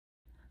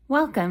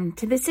Welcome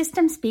to the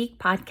System Speak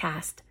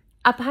podcast,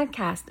 a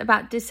podcast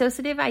about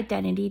dissociative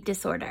identity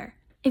disorder.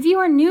 If you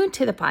are new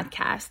to the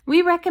podcast,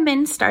 we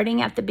recommend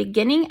starting at the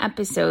beginning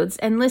episodes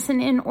and listen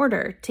in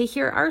order to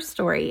hear our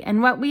story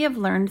and what we have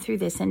learned through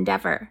this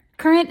endeavor.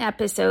 Current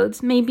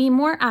episodes may be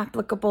more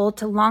applicable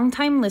to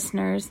longtime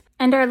listeners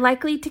and are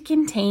likely to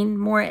contain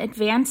more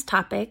advanced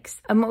topics,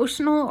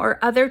 emotional or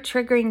other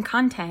triggering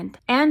content,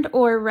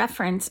 and/or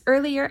reference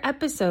earlier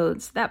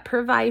episodes that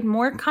provide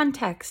more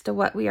context to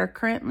what we are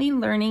currently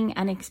learning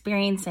and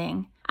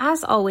experiencing.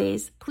 As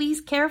always,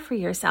 please care for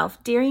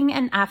yourself during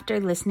and after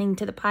listening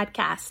to the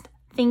podcast.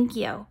 Thank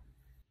you.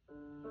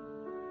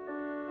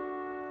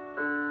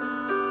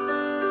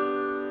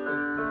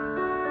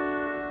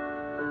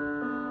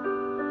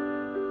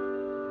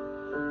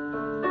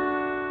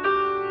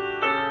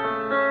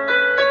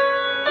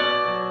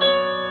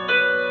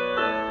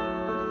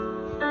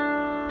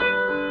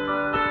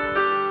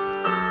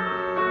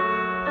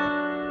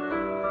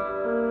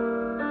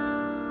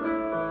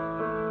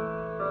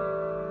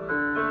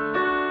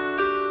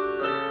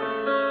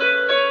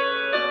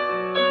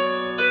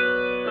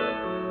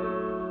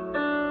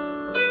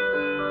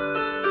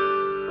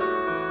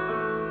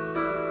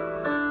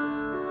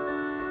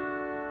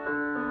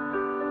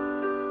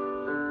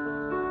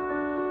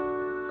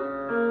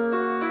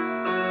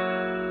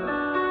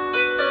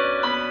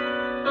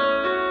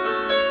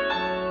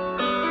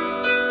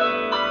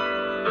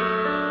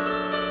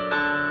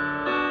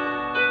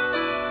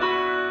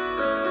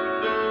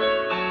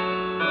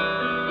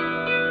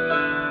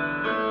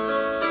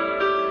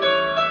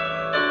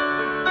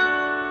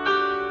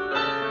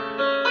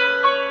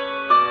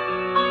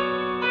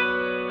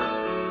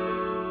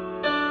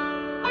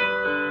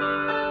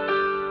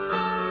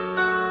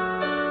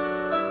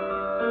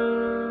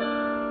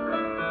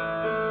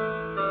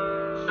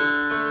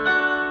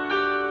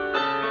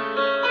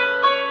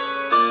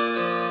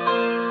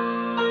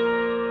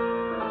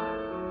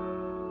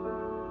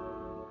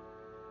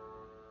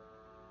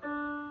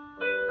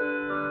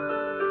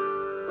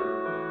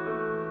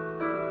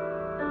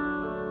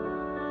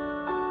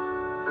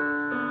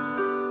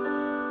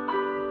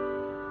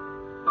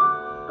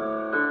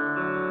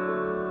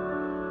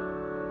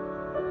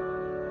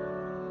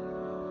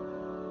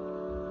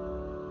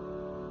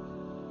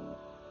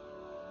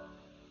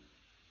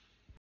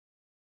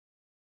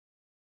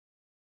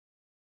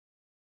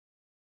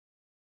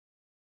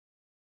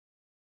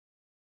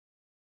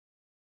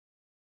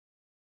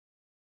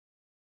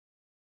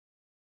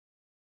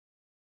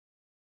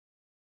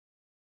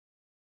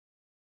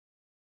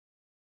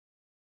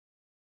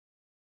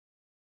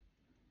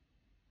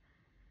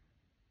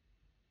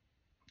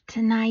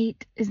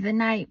 Tonight is the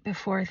night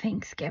before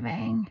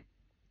Thanksgiving.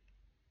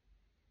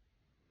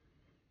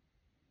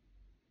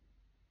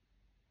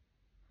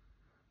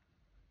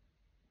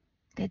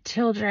 The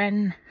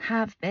children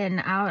have been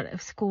out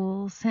of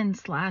school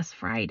since last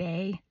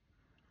Friday.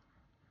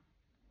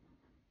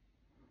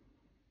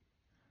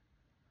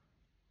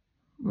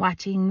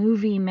 Watching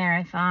movie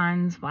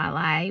marathons while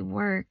I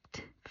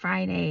worked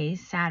Friday,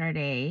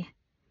 Saturday.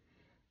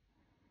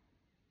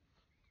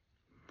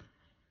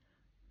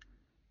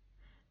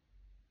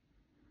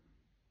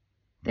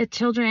 The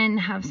children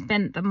have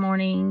spent the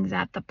mornings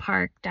at the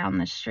park down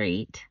the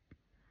street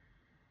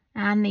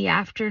and the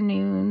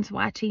afternoons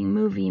watching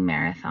movie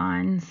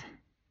marathons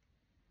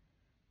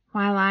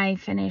while I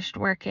finished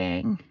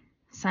working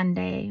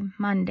Sunday,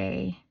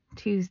 Monday,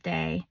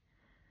 Tuesday,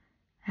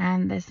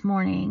 and this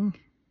morning.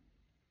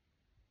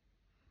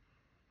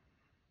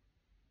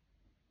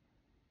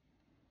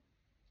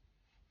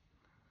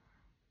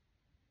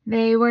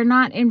 They were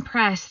not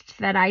impressed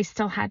that I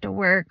still had to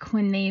work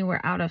when they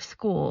were out of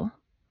school.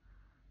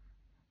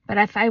 But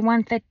if I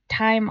want the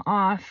time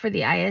off for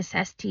the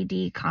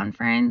ISSTD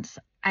conference,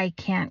 I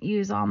can't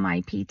use all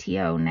my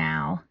PTO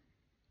now.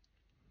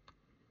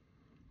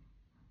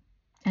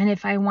 And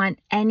if I want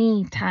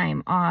any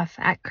time off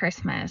at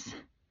Christmas,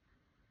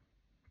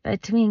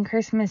 between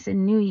Christmas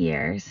and New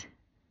Year's,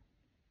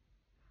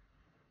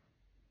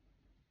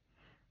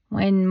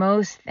 when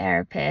many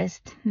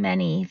therapists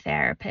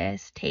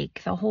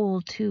take the whole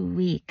 2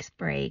 weeks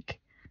break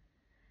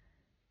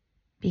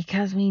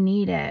because we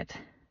need it.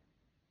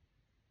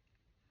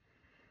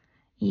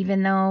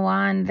 Even though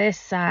on this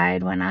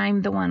side, when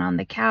I'm the one on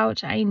the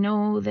couch, I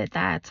know that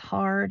that's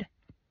hard.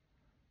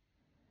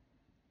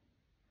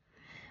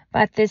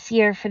 But this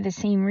year, for the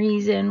same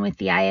reason with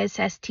the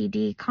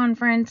ISSTD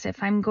conference,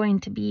 if I'm going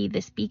to be the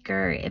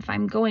speaker, if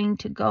I'm going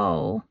to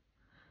go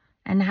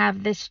and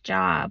have this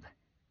job,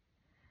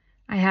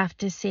 I have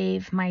to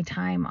save my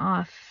time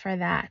off for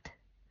that.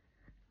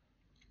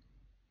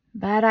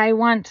 But I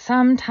want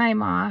some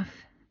time off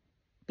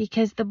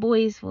because the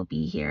boys will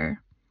be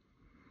here.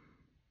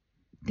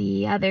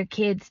 The other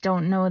kids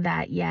don't know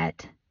that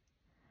yet,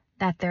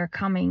 that they're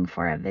coming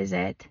for a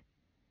visit.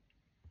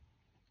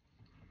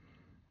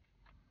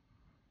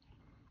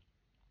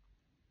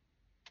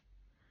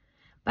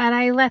 But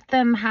I let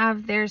them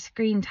have their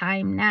screen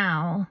time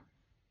now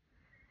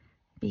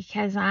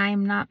because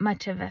I'm not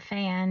much of a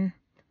fan.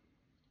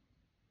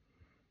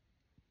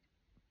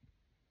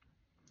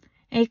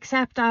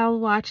 except I'll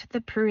watch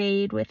the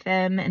parade with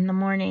them in the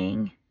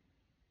morning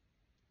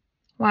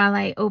while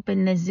I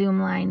open the Zoom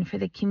line for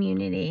the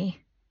community.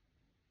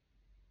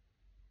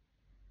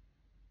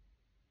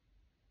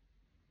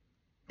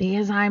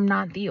 Because I'm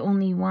not the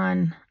only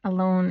one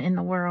alone in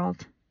the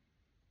world.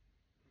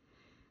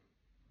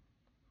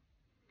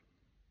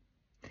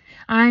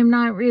 I'm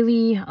not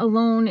really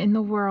alone in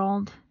the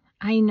world.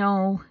 I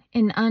know,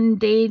 in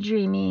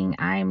undaydreaming,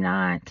 I'm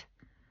not.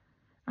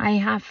 I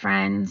have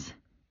friends.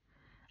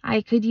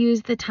 I could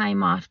use the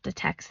time off to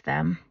text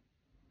them.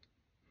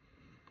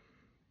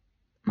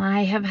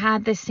 I have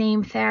had the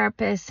same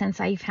therapist since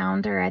I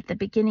found her at the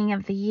beginning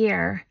of the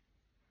year.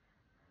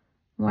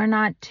 We're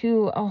not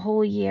to a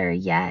whole year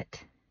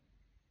yet,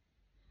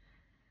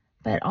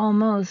 but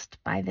almost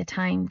by the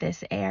time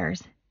this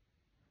airs.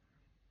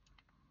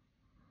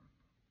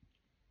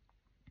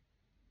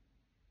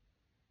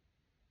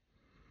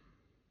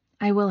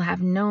 I will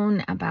have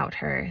known about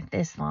her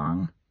this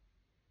long.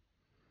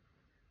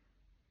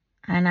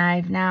 And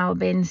I've now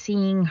been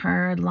seeing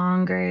her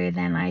longer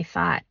than I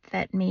thought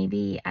that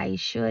maybe I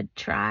should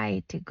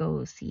try to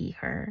go see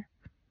her.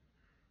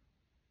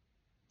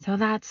 So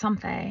that's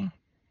something.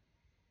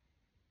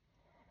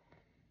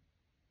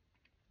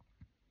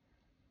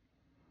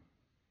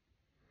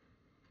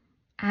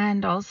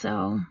 And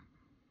also,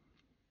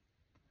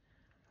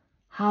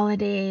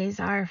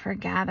 holidays are for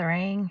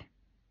gathering,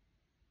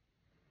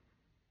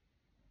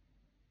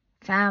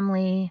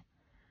 family,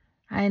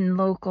 and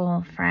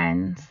local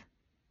friends.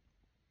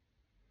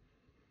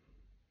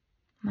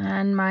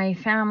 And my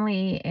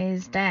family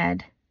is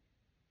dead.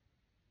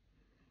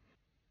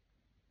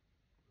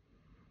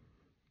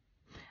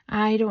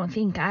 I don't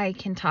think I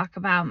can talk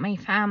about my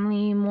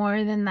family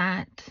more than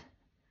that.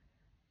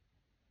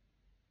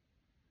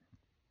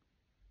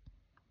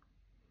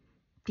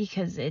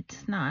 Because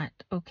it's not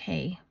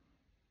okay.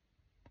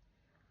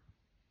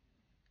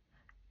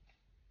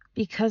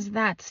 Because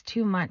that's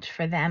too much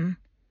for them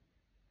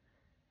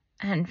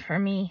and for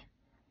me.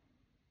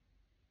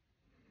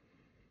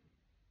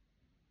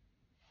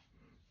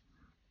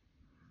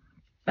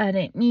 But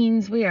it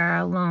means we are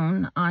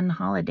alone on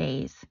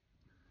holidays.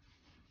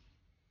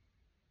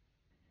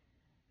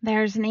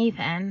 There's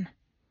Nathan.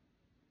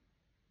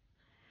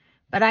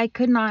 But I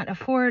could not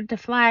afford to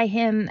fly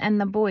him and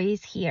the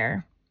boys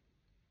here.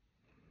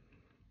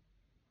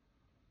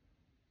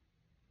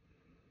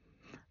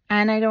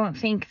 And I don't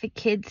think the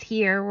kids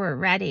here were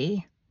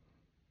ready.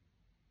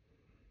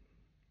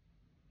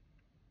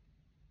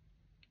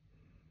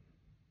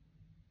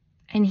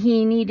 And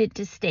he needed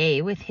to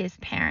stay with his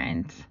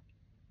parents.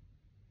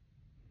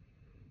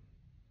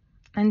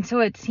 And so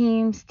it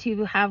seems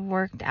to have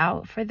worked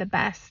out for the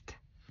best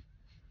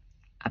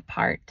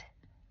apart.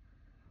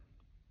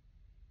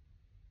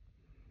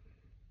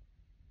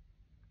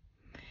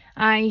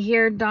 I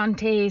hear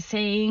Dante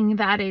saying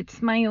that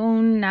it's my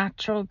own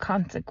natural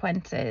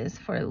consequences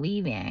for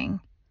leaving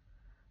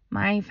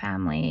my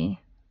family,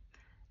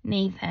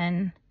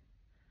 Nathan,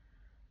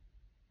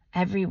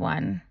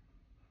 everyone.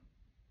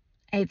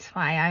 It's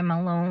why I'm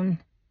alone.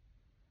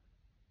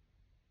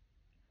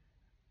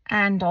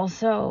 And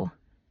also,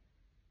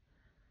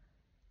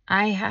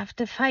 I have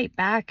to fight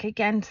back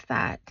against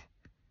that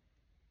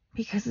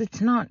because it's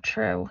not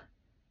true.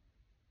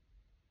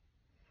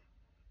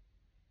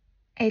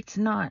 It's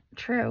not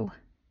true.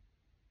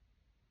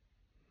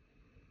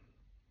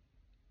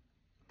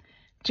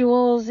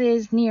 Jules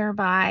is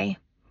nearby,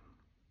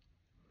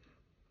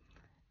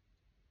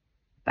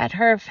 but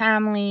her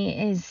family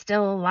is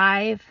still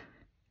alive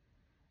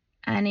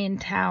and in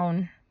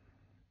town,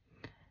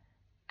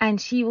 and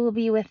she will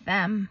be with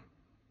them,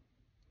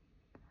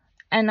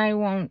 and I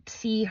won't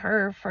see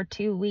her for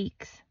 2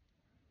 weeks.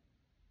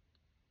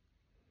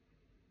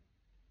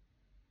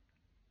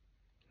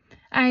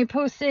 I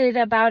posted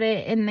about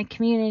it in the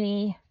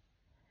community,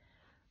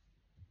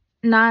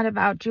 not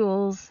about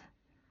Jules,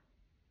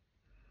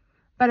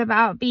 but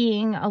about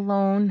being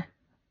alone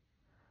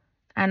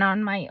and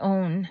on my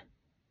own.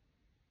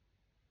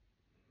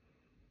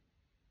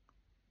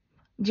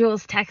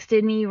 Jules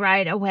texted me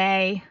right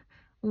away,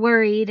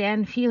 worried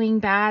and feeling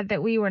bad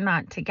that we were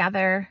not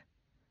together,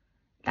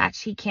 that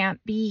she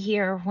can't be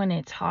here when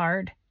it's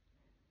hard.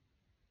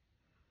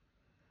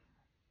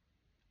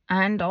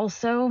 And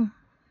also,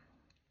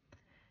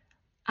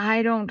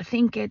 I don't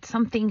think it's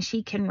something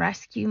she can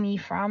rescue me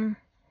from.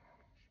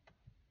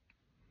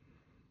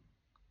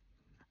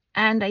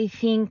 And I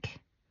think,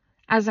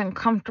 as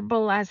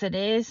uncomfortable as it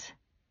is,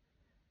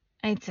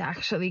 it's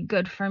actually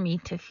good for me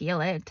to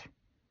feel it.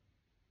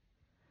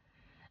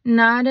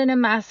 Not in a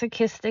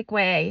masochistic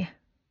way,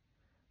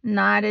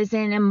 not as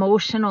in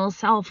emotional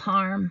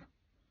self-harm,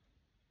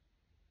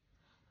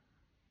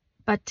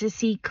 but to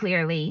see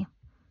clearly.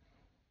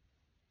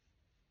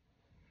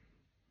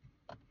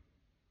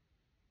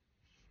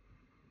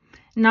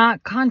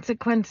 Not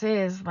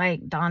consequences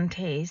like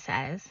Dante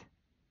says,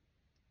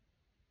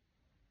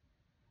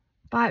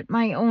 but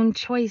my own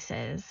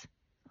choices,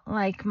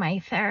 like my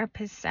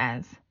therapist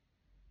says.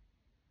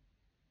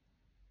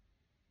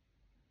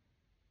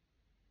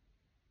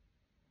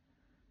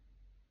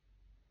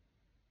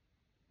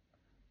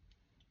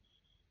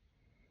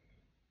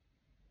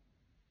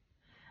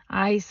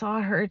 I saw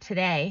her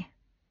today,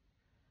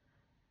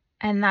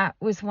 and that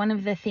was one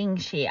of the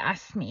things she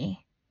asked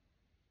me.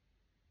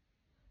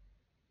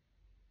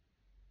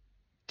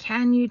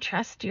 Can you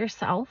trust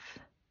yourself?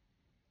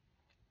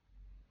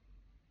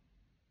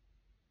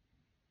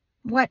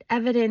 What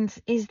evidence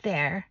is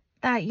there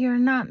that you're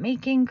not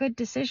making good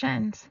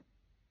decisions?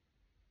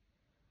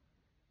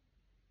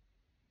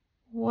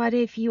 What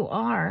if you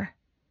are?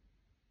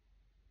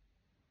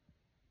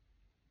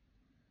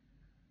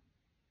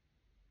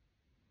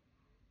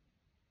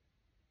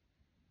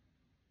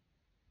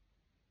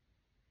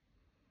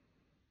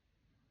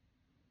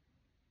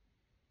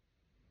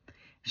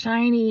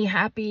 Shiny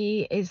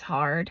happy is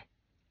hard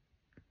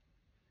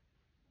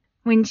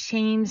when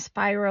shame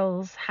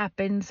spirals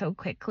happen so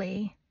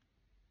quickly.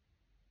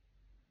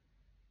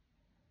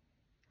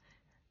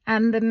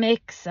 And the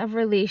mix of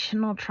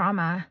relational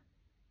trauma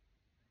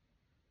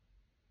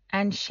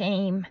and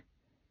shame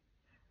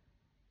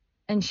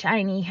and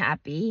shiny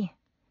happy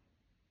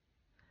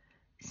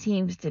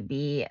seems to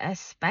be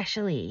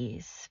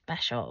especially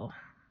special.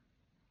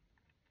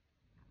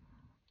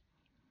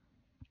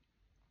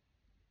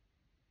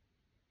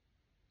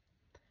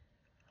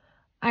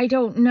 I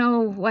don't know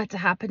what's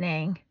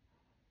happening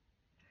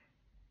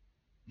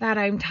that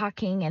I'm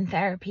talking in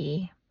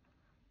therapy.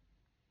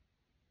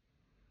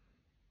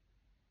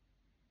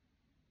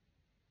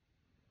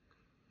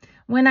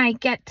 When I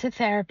get to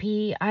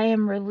therapy, I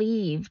am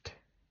relieved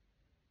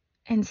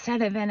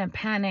instead of in a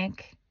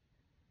panic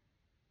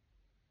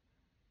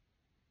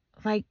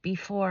like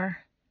before.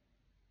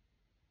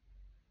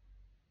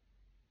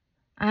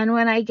 And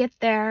when I get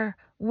there,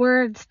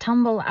 words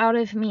tumble out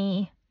of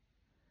me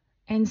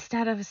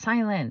instead of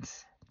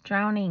silence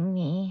drowning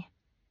me.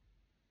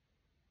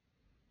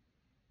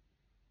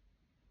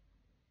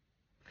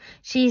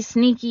 She's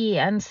sneaky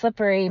and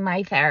slippery,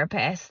 my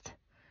therapist.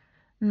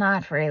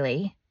 Not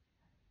really.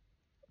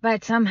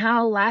 But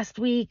somehow last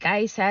week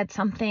I said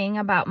something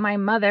about my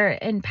mother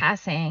in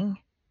passing.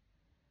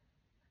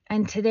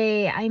 And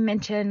today I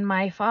mentioned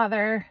my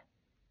father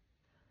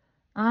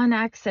on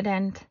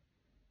accident.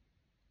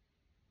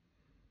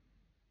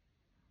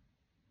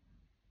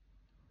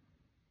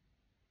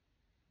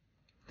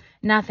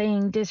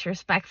 Nothing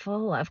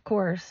disrespectful, of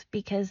course,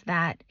 because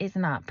that is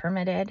not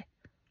permitted.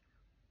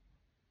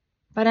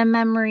 But a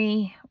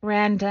memory,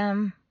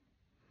 random,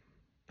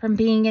 from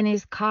being in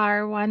his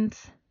car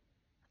once,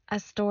 a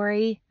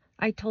story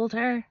I told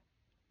her,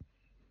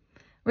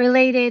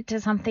 related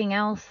to something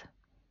else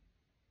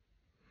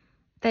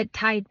that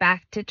tied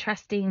back to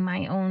trusting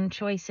my own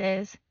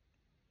choices,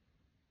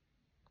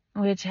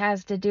 which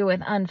has to do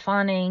with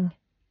unfawning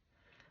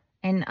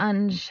and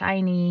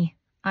unshiny,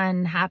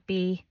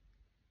 unhappy.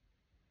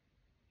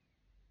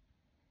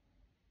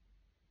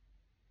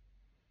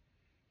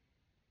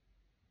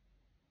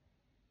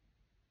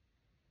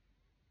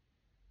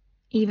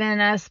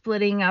 Even a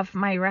splitting of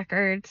my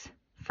records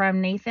from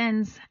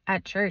Nathan's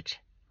at church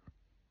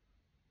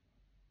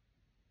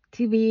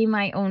to be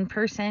my own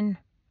person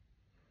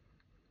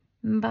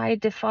by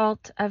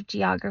default of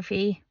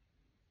geography.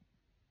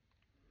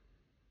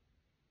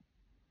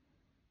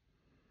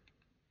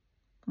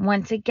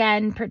 Once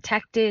again,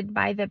 protected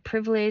by the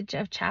privilege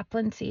of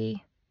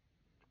chaplaincy.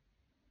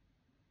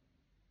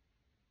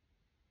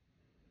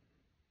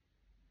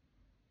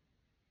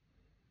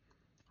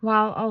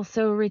 While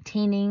also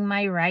retaining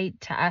my right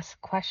to ask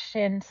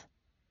questions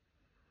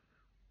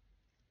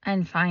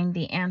and find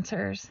the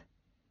answers.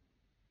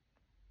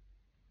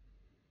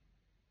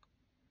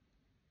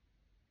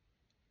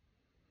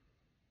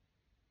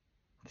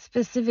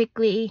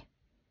 Specifically,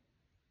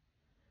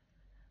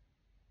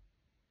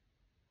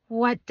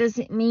 what does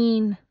it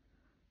mean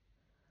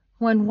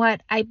when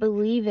what I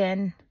believe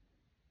in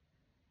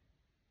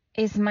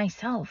is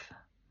myself?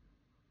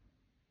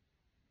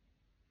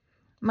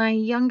 My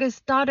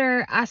youngest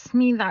daughter asked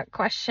me that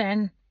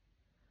question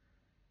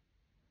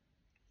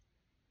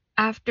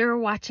after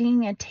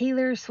watching a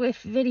Taylor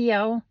Swift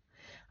video.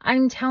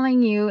 I'm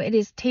telling you, it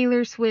is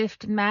Taylor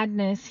Swift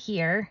madness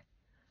here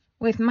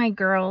with my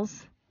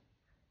girls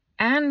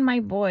and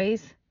my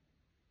boys.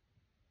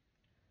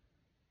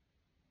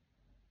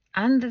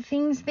 And the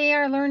things they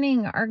are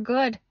learning are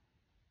good.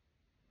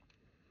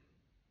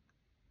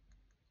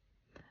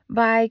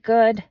 By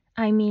good,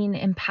 I mean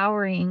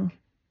empowering.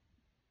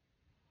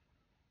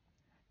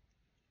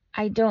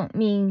 I don't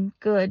mean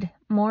good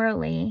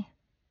morally.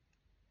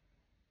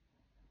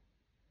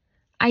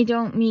 I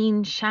don't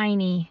mean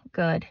shiny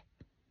good.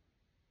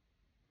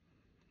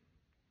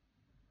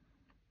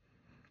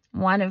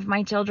 One of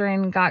my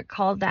children got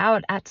called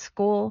out at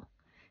school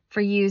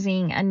for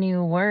using a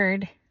new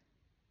word.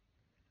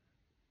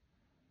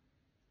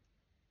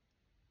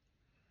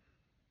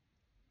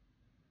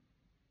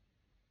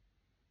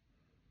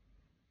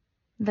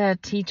 The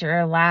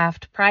teacher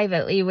laughed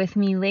privately with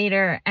me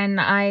later, and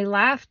I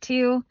laughed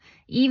too.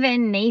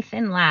 Even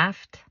Nathan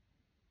laughed.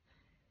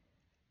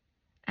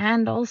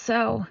 And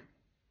also,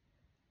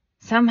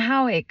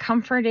 somehow it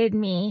comforted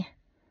me.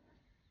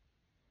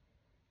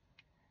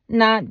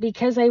 Not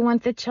because I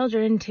want the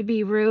children to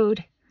be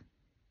rude,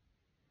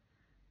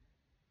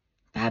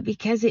 that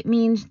because it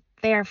means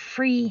they're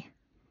free.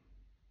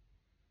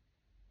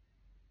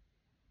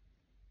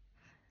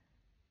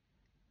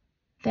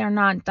 They're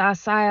not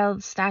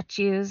docile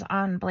statues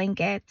on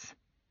blankets.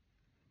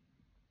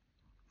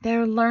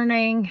 They're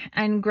learning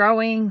and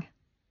growing,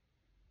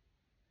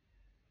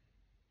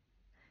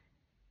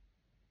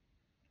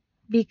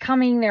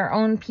 becoming their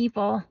own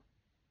people,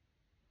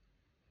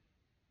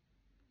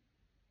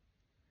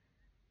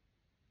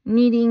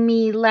 needing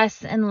me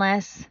less and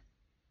less,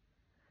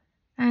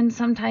 and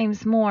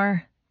sometimes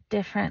more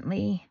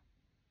differently.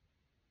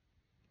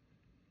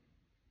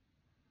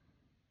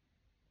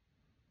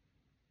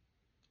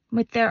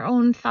 With their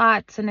own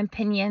thoughts and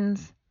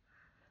opinions,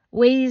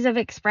 ways of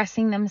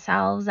expressing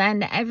themselves,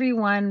 and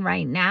everyone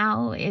right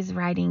now is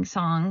writing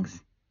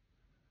songs.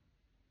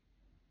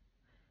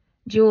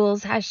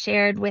 Jules has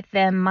shared with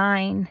them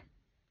mine.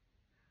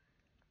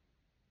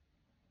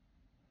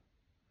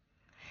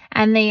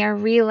 And they are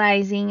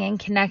realizing and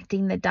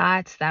connecting the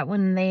dots that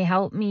when they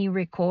help me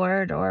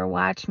record or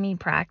watch me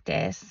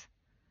practice,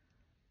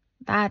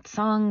 that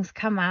songs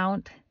come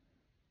out.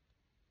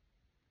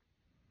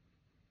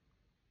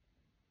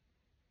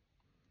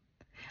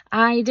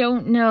 I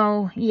don't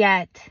know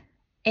yet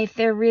if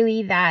they're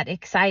really that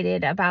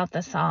excited about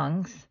the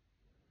songs,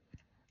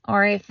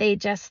 or if they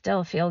just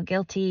still feel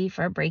guilty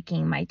for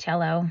breaking my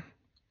cello.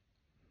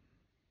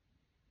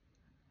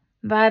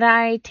 But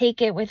I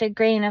take it with a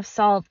grain of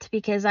salt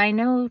because I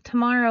know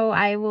tomorrow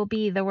I will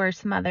be the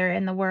worst mother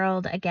in the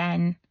world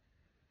again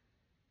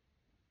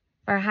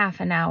for half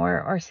an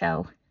hour or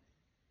so.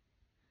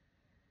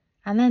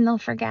 And then they'll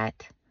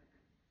forget.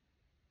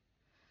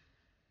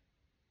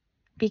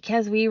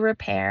 Because we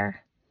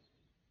repair.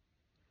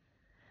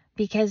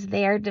 Because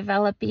they are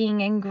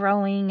developing and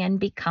growing and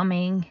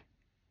becoming.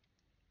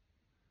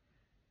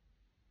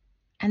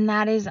 And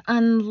that is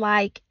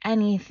unlike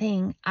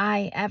anything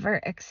I ever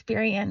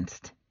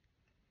experienced.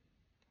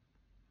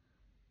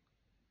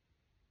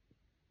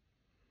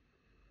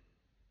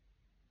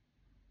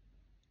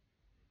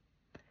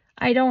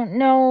 I don't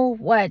know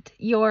what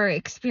your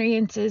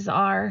experiences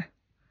are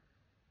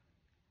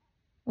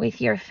with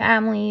your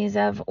families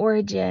of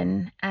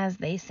origin, as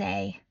they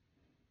say,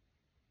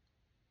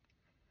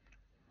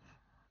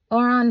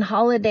 or on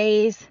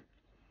holidays.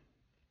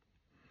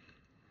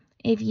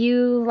 If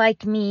you,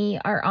 like me,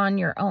 are on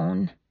your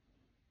own,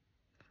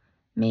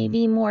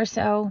 maybe more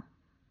so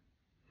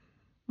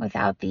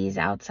without these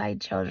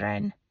outside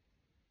children.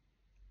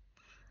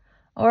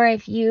 Or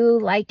if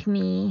you, like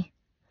me,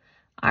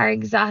 are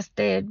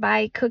exhausted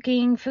by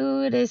cooking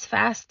food as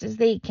fast as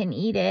they can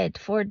eat it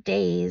for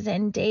days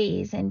and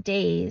days and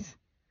days.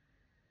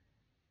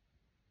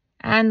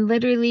 And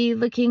literally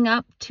looking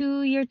up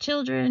to your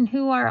children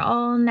who are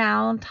all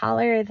now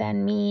taller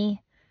than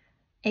me,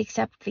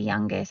 except the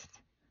youngest.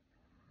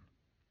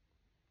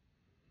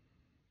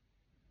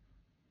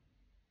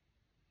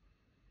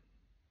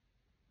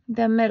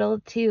 The middle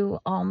two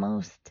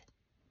almost.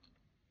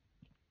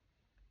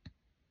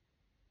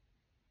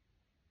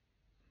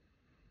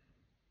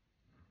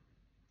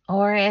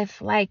 Or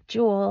if, like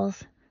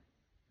Jules,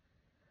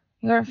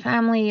 your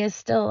family is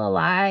still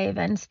alive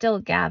and still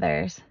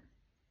gathers,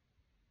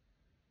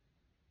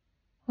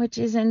 which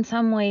is in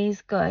some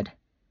ways good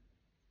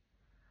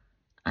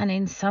and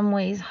in some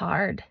ways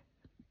hard.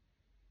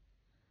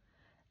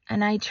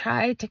 And I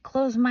try to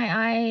close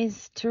my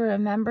eyes to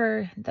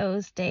remember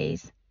those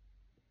days.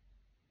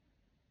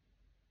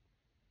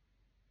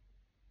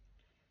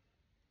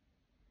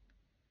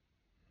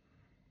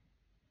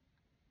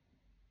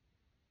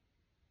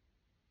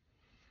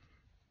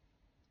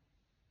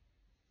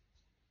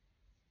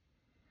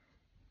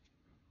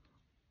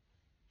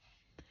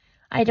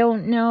 I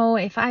don't know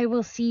if I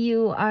will see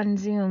you on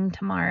Zoom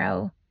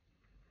tomorrow,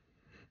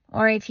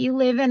 or if you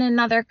live in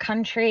another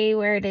country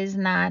where it is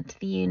not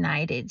the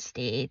United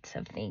States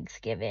of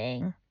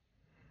Thanksgiving,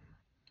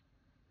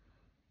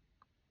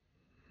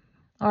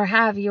 or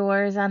have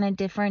yours on a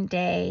different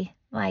day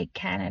like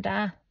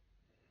Canada.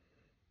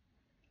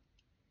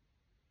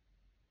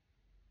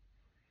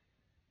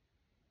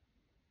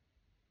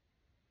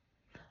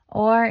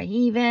 Or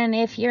even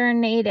if you're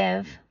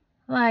native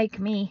like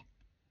me,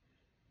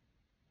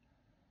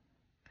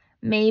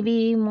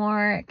 maybe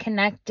more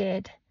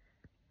connected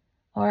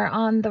or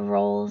on the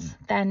rolls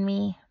than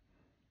me,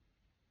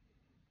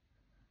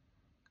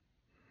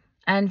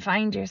 and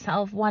find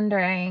yourself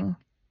wondering,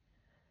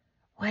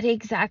 what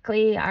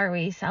exactly are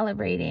we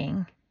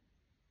celebrating?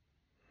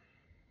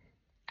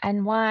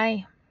 And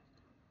why?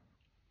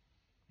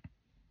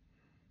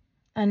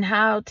 And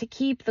how to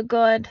keep the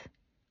good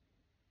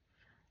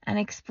and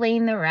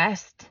explain the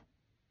rest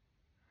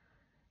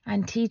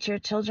and teach your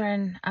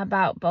children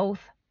about both.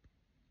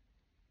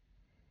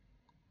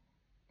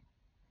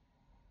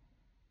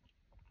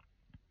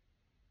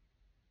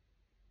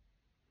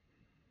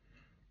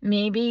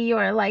 Maybe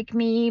you're like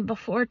me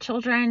before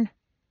children,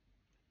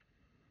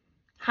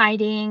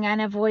 hiding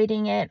and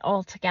avoiding it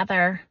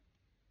altogether,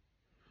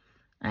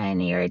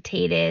 and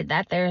irritated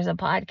that there's a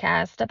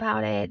podcast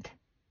about it.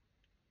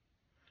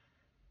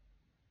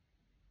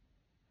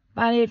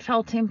 but it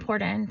felt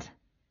important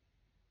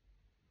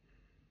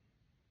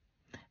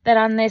that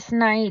on this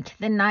night,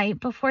 the night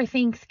before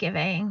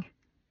Thanksgiving,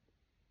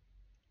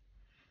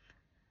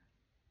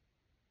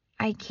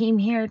 I came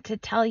here to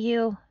tell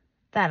you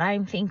that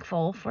I'm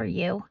thankful for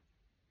you,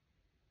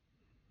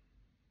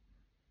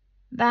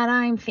 that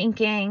I'm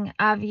thinking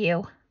of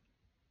you.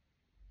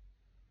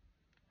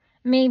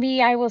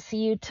 Maybe I will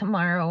see you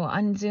tomorrow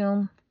on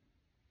Zoom.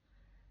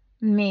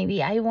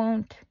 Maybe I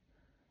won't.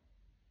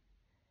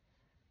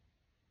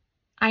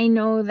 I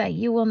know that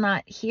you will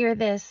not hear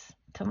this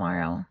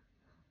tomorrow.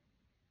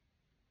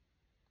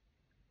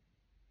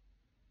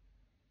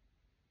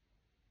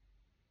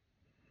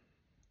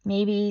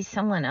 Maybe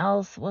someone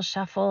else will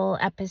shuffle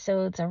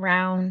episodes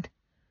around.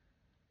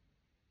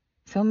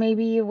 So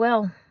maybe you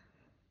will.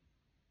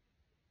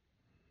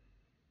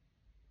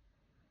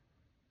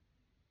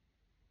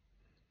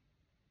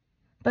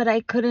 But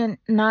I couldn't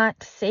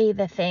not say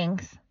the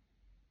things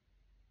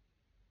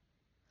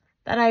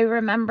that I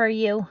remember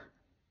you,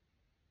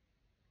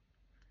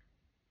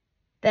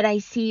 that I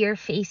see your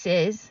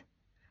faces,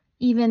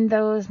 even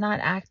those not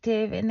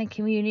active in the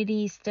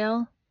community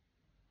still,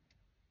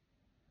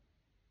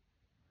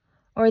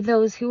 or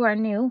those who are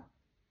new,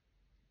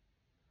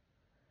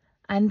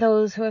 and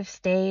those who have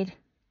stayed,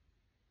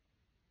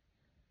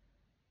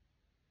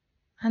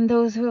 and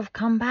those who have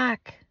come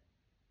back.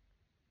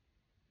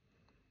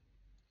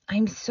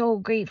 I'm so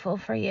grateful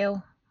for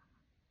you.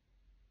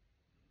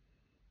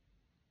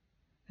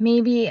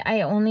 Maybe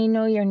I only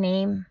know your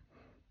name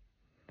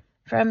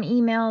from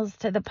emails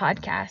to the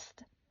podcast.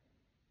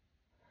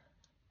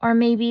 Or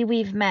maybe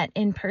we've met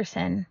in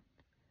person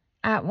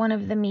at one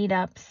of the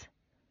meetups.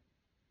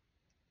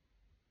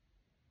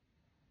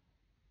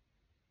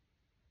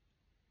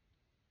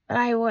 But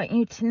I want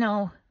you to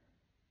know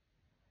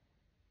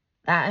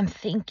that I'm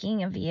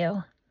thinking of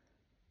you,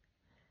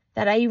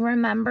 that I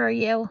remember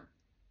you,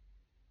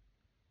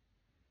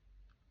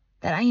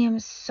 that I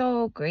am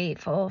so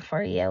grateful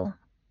for you.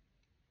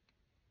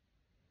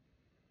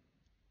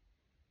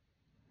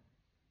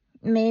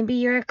 Maybe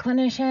you're a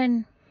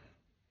clinician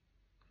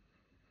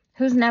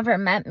who's never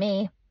met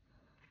me,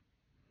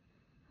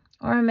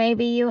 or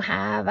maybe you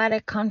have at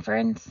a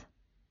conference,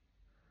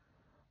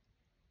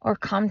 or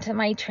come to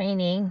my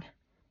training,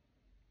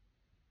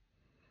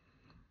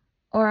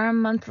 or our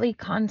monthly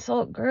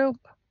consult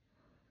group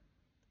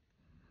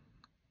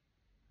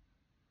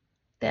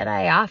that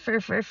I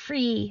offer for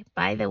free,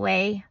 by the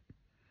way,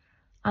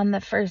 on the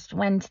first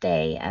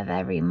Wednesday of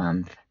every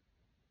month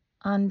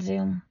on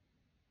Zoom.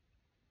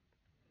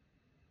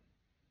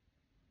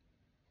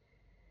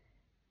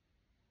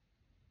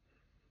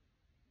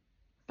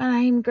 But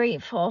I'm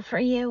grateful for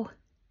you.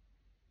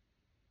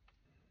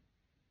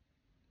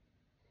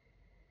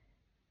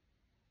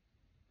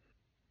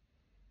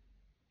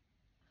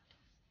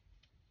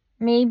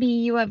 Maybe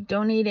you have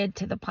donated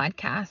to the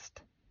podcast.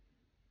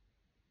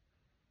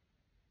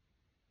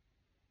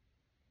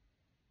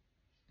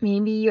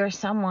 Maybe you're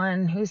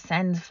someone who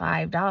sends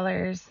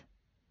 $5,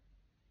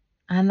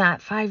 and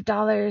that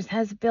 $5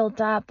 has built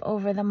up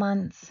over the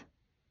months.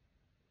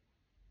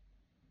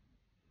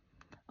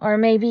 Or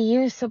maybe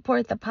you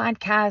support the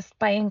podcast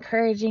by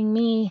encouraging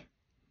me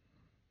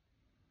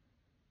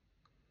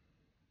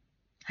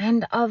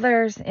and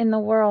others in the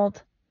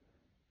world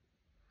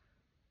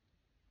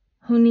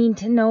who need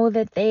to know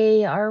that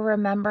they are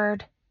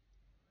remembered,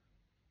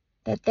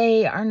 that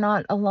they are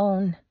not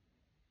alone,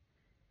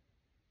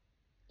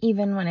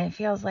 even when it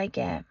feels like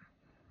it.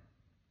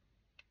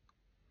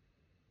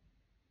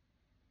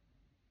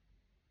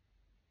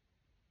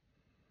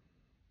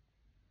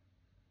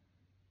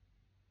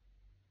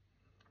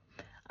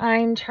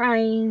 I'm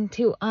trying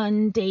to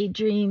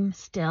undaydream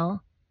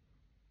still.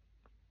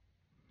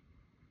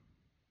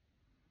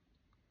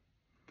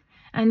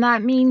 And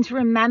that means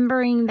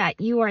remembering that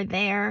you are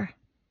there,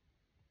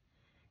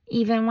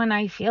 even when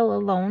I feel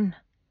alone.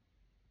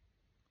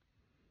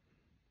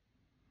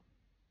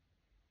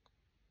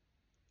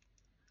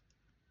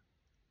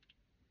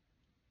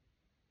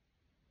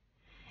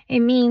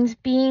 It means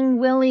being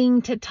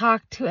willing to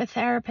talk to a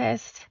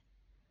therapist,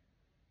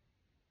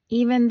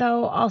 even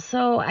though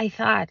also I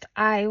thought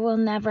I will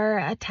never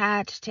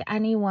attach to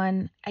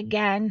anyone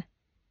again.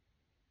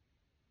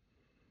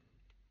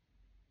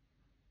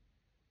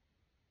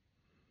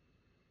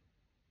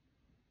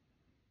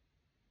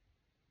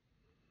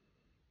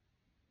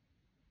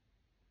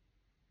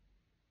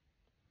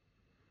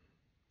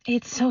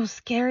 It's so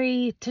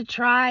scary to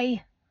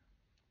try.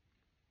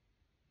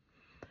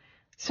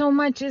 So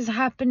much is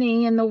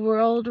happening in the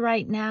world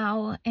right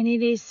now, and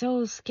it is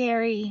so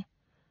scary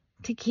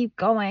to keep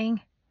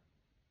going.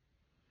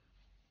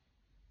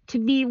 To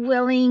be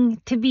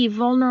willing to be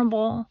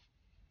vulnerable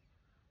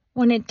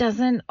when it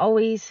doesn't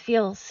always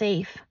feel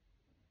safe,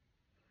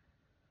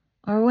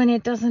 or when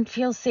it doesn't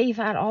feel safe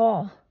at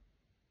all.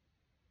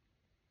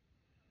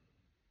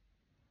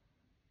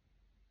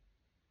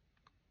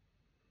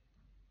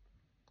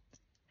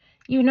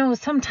 You know,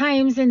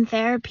 sometimes in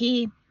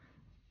therapy,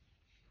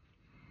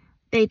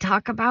 they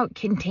talk about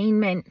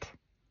containment.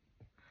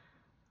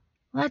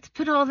 let's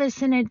put all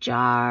this in a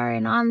jar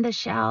and on the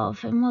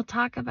shelf, and we'll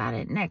talk about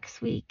it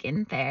next week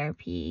in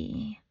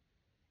therapy.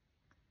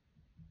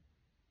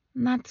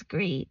 And that's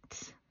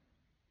great.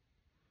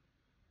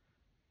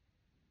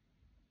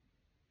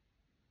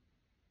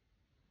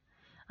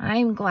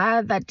 I'm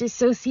glad that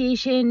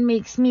dissociation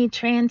makes me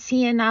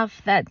trancy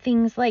enough that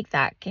things like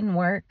that can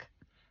work.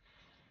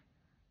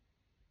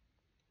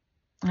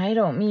 I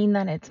don't mean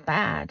that it's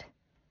bad.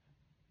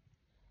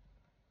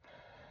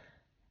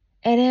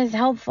 It is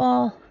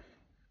helpful.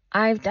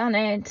 I've done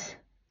it.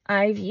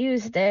 I've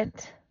used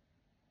it.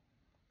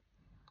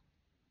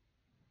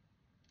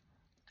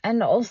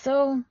 And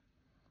also,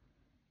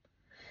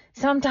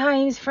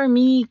 sometimes for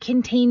me,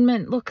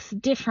 containment looks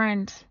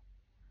different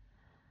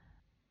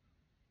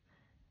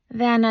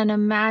than an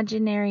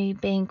imaginary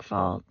bank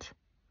vault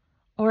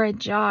or a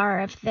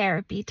jar of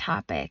therapy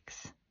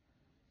topics.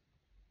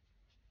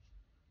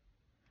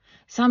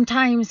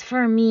 Sometimes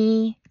for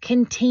me,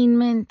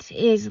 containment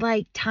is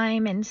like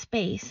time and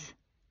space.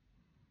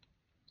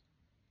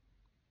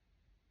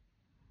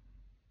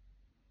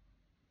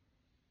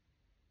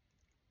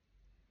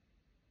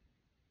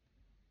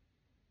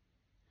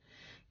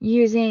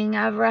 Using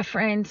a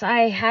reference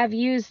I have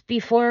used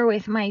before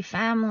with my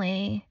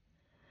family,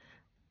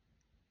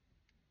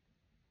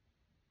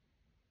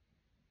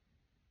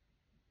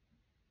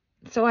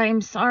 so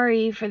I'm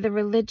sorry for the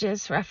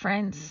religious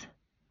reference.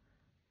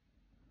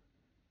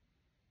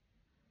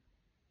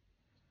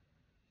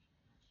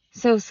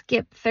 So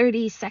skip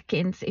 30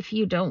 seconds if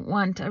you don't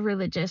want a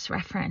religious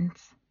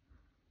reference.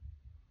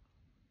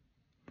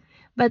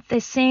 But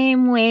the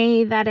same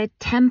way that a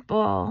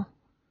temple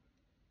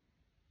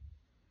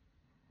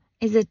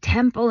is a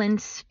temple in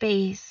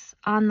space,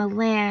 on the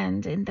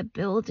land, in the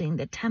building,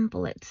 the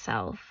temple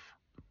itself,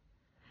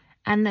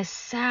 and the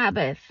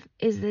Sabbath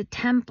is the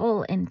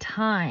temple in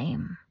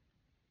time.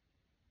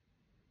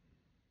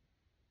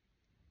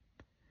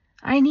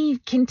 I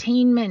need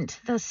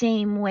containment the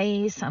same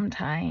way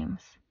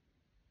sometimes.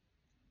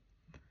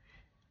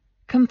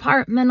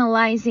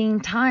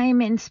 Compartmentalizing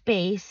time and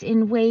space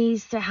in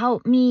ways to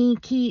help me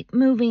keep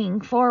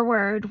moving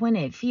forward when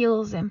it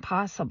feels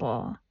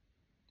impossible.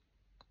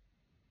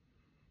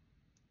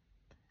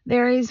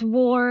 There is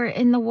war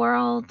in the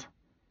world.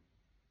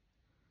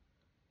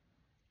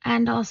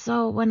 And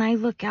also, when I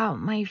look out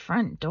my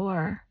front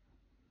door,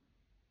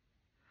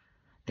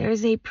 there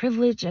is a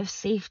privilege of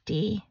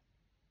safety.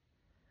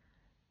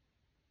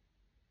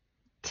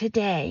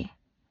 Today,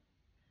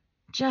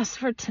 just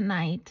for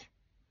tonight,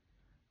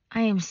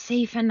 I am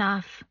safe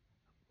enough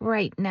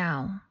right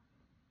now.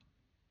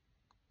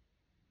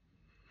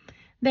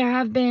 There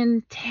have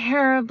been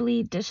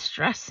terribly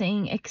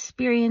distressing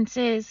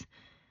experiences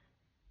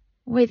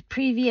with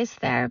previous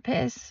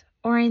therapists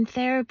or in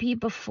therapy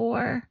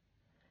before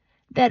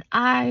that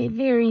I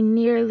very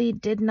nearly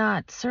did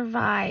not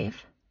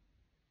survive.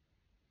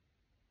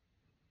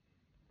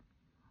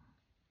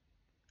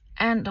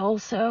 And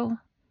also,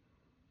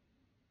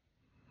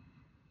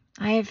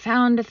 I have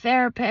found a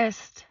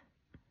therapist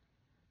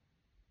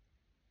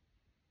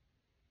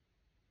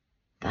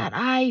that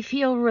I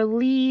feel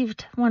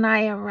relieved when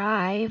I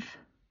arrive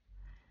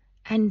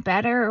and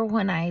better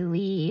when I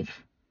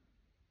leave.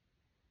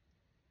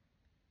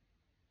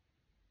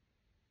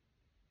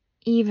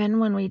 Even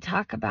when we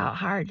talk about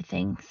hard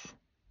things.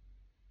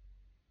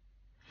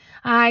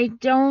 I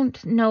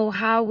don't know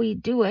how we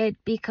do it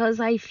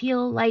because I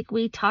feel like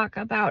we talk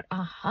about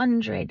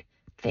 100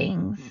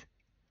 things.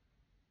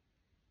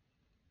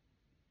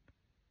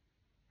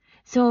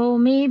 So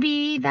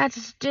maybe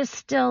that's just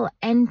still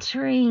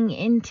entering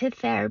into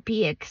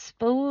therapy,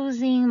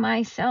 exposing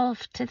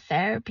myself to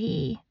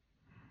therapy.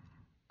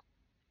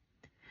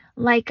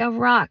 Like a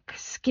rock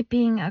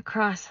skipping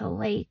across a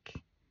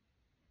lake.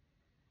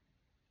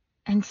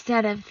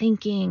 Instead of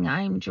thinking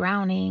I'm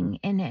drowning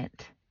in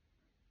it.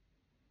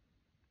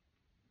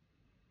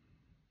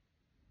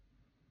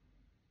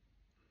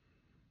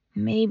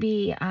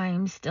 Maybe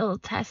I'm still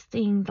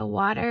testing the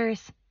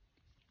waters.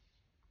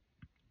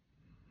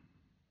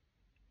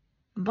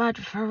 But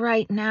for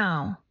right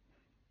now,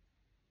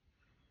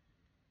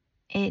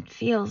 it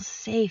feels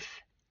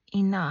safe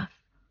enough.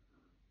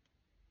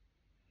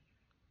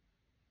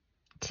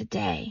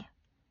 Today.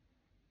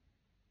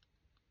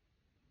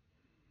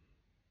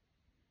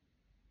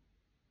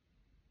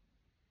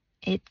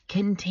 It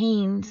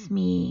contains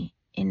me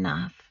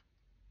enough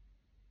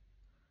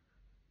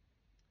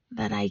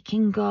that I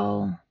can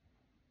go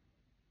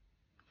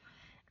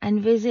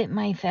and visit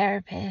my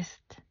therapist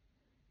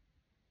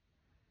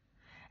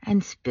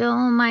and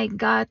spill my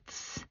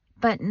guts,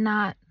 but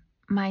not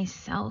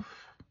myself.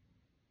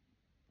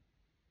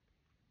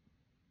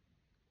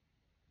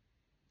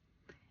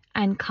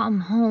 And come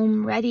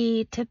home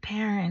ready to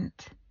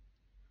parent,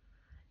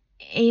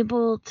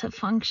 able to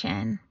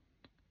function,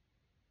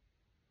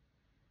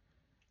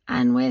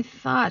 and with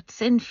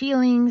thoughts and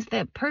feelings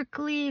that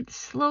percolate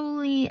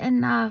slowly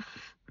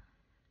enough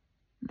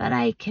that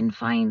I can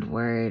find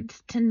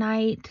words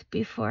tonight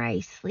before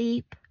I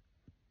sleep.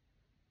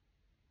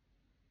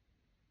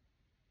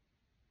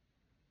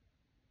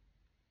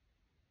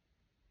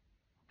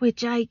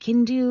 which I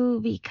can do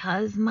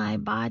because my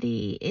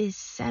body is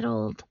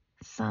settled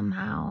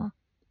somehow.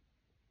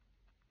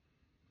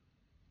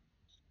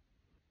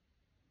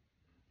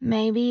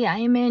 Maybe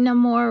I'm in a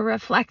more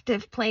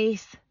reflective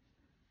place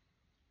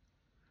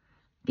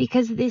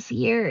because this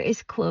year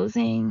is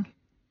closing,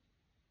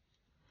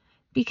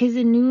 because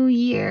a new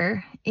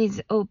year is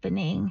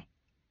opening,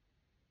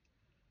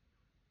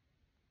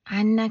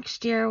 and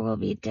next year will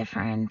be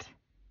different.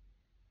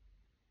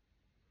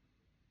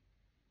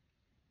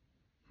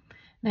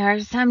 There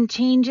are some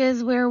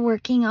changes we're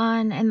working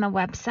on in the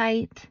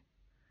website.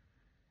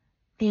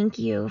 Thank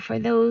you for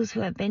those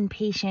who have been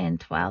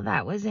patient while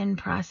that was in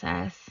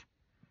process.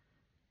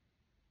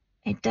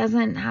 It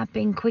doesn't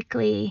happen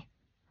quickly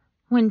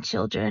when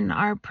children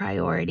are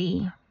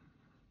priority.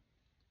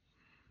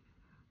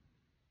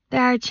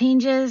 There are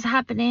changes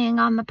happening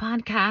on the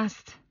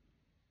podcast.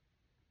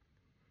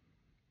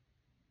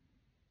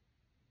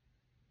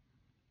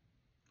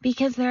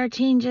 Because there are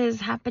changes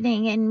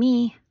happening in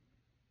me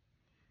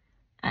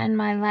and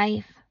my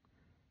life.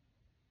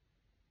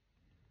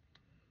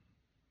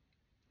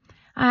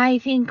 I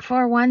think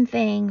for one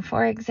thing,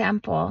 for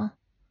example,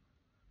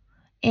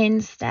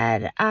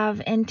 instead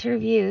of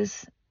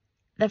interviews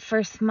the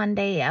first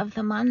Monday of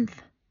the month,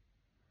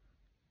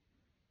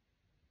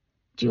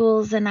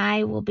 Jules and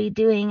I will be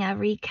doing a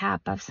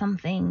recap of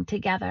something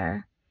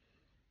together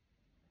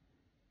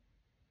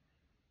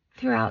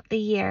throughout the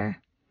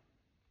year.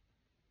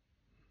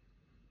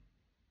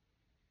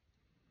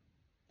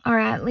 Or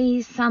at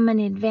least some in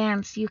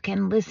advance you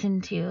can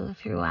listen to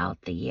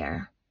throughout the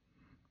year.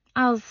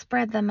 I'll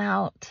spread them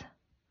out.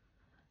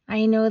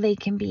 I know they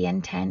can be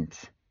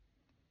intense.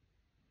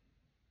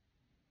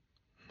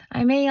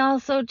 I may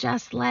also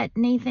just let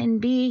Nathan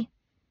be,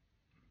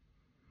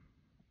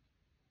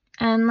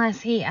 unless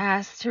he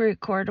asks to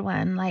record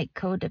one like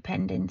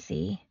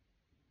codependency.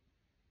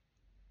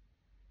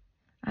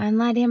 And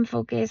let him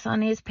focus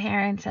on his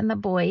parents and the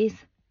boys.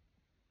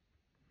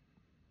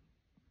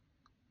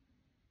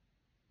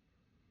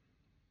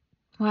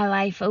 While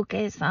I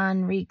focus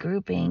on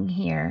regrouping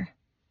here.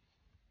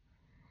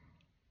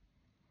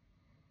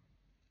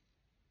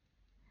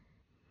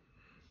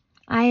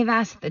 I have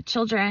asked the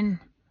children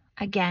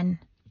again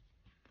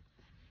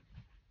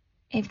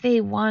if they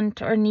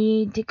want or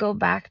need to go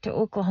back to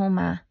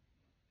Oklahoma,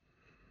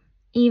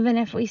 even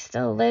if we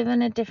still live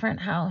in a different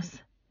house.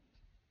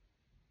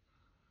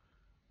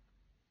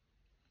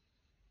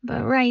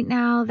 But right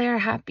now they're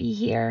happy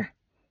here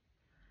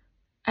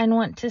and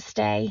want to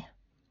stay.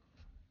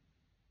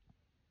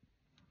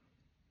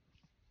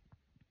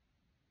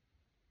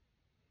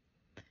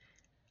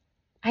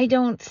 I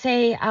don't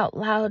say out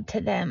loud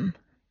to them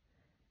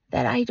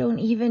that I don't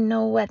even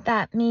know what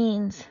that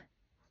means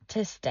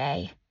to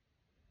stay.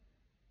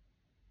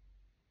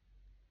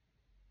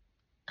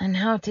 And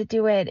how to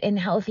do it in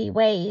healthy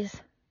ways.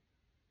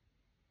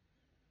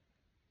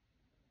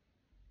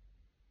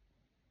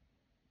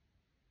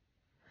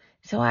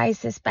 So I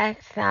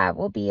suspect that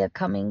will be a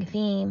coming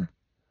theme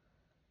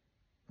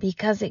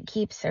because it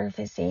keeps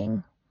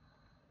surfacing.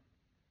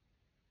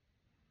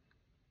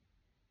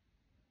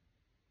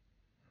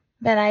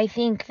 But I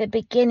think the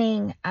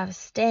beginning of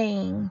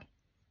staying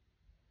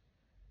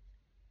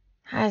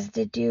has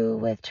to do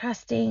with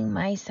trusting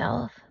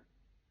myself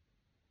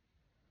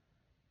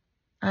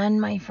and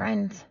my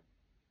friends.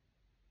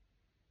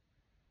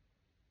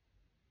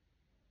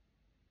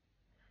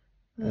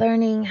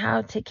 Learning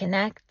how to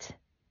connect.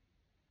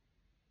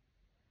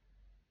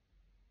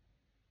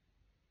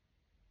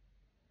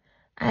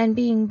 And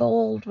being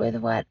bold with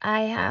what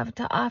I have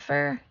to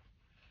offer.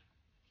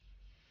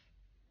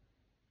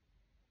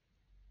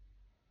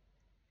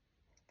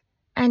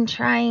 And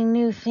trying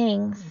new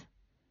things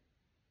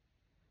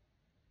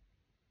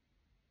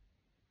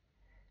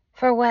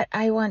for what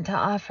I want to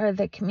offer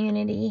the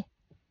community.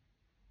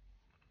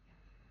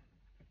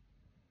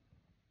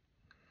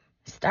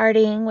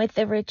 Starting with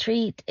the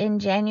retreat in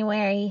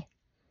January.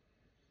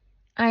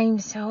 I'm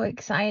so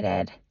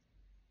excited.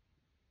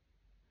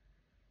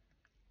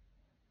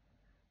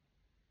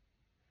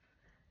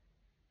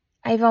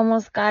 I've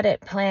almost got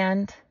it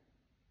planned.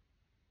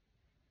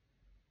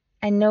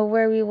 I know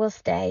where we will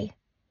stay.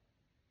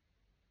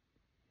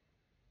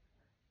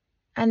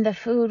 And the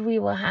food we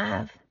will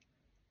have.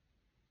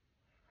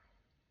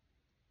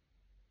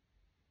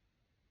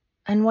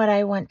 And what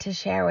I want to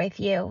share with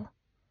you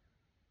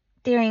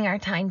during our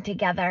time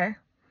together.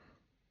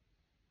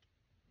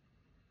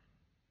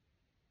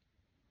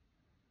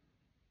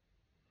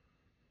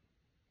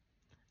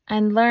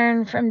 And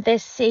learn from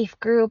this safe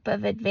group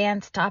of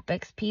advanced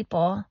topics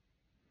people.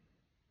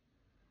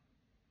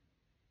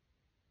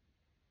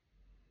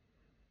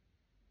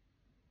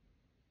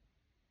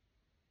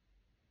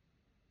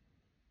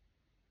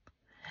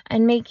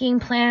 And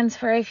making plans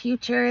for a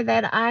future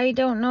that I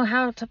don't know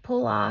how to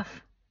pull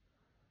off.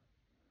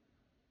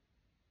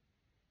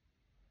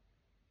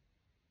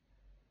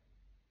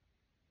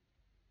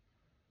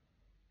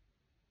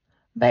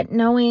 But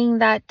knowing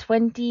that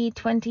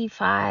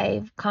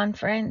 2025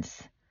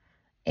 conference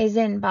is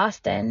in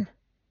Boston,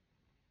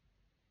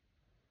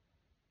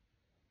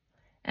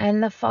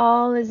 And the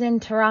fall is in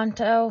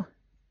Toronto.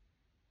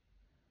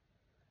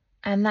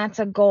 And that's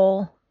a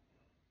goal.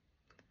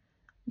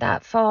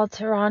 That fall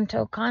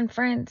Toronto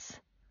conference.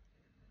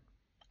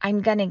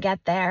 I'm going to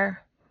get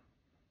there.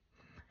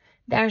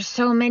 There's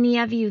so many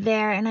of you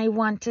there, and I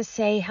want to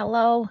say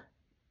hello.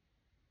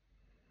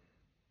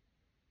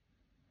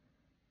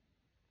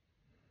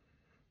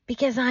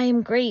 Because I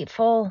am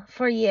grateful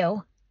for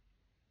you.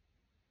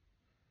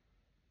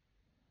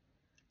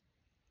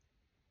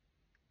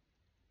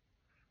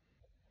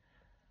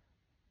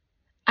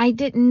 I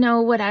didn't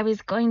know what I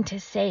was going to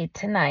say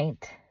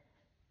tonight,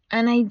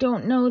 and I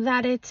don't know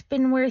that it's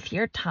been worth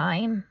your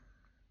time.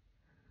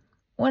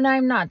 When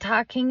I'm not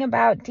talking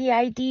about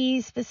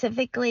DID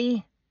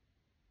specifically,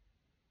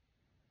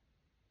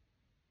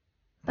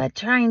 but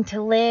trying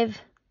to live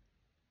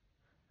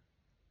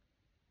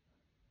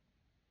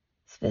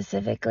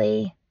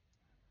specifically.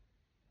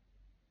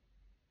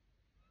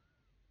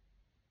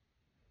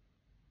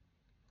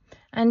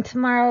 And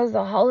tomorrow's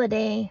a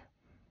holiday.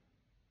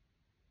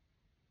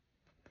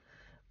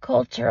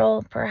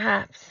 Cultural,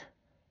 perhaps.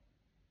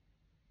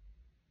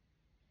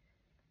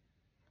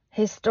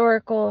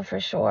 Historical, for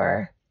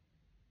sure.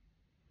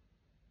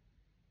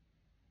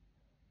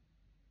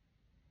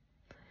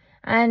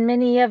 And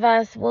many of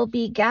us will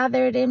be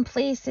gathered in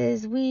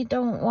places we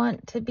don't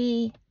want to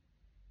be.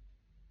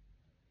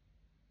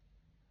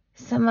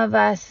 Some of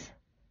us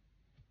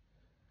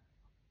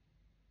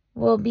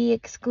will be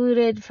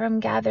excluded from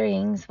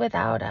gatherings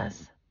without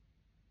us.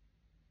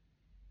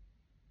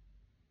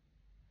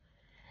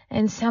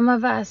 And some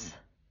of us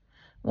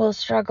will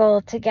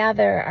struggle to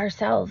gather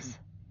ourselves.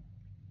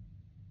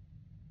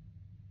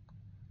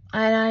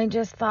 And I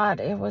just thought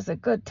it was a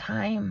good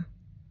time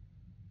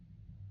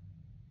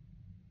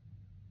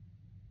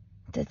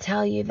to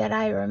tell you that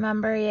I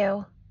remember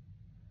you.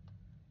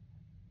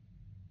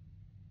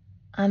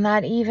 And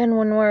that even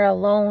when we're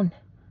alone,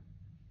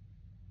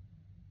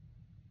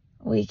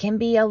 we can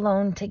be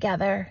alone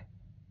together.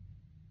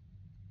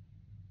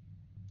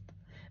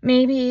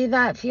 Maybe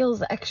that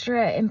feels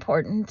extra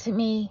important to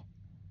me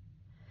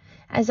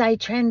as I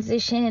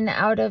transition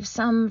out of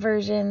some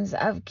versions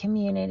of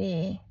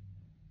community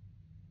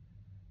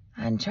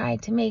and try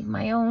to make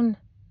my own.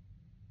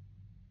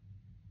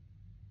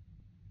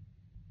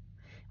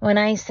 When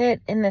I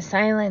sit in the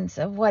silence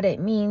of what it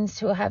means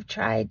to have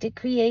tried to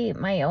create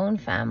my own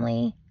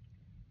family,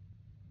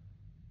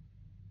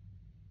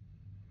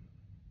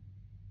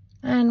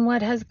 and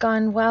what has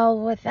gone well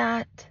with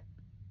that,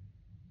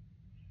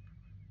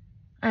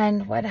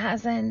 and what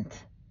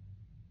hasn't,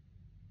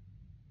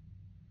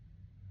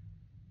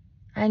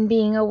 and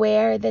being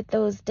aware that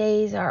those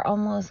days are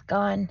almost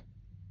gone.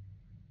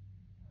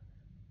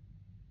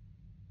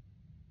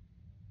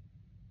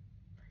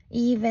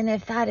 Even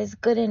if that is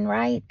good and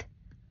right.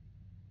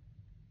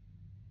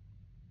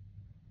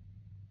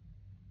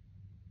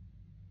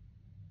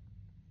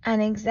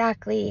 And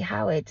exactly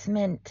how it's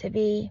meant to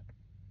be.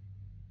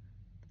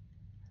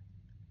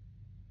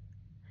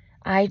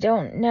 I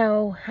don't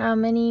know how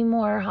many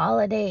more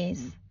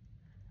holidays.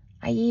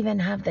 I even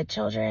have the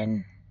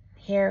children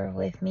here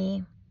with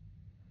me.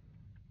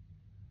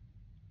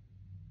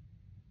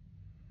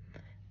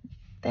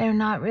 They're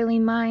not really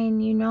mine,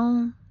 you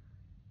know.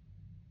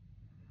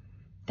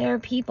 They're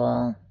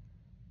people.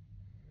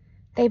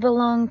 They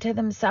belong to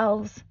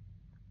themselves.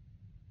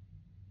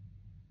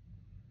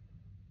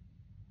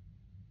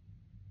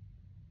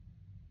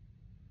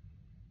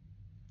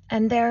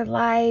 And their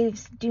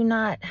lives do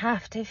not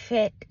have to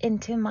fit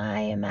into my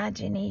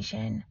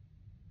imagination.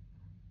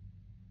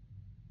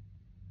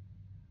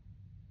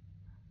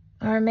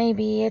 Or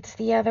maybe it's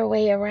the other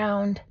way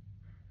around,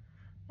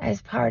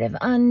 as part of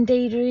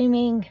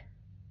undaydreaming,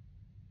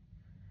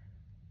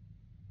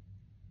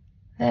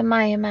 that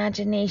my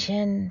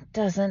imagination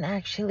doesn't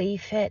actually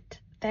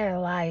fit their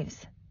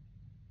lives.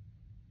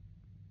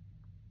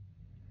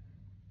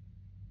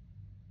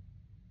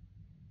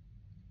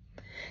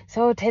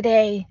 So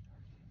today,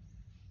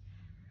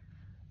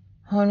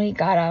 when we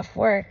got off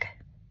work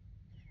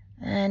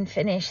and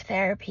finished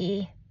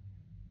therapy,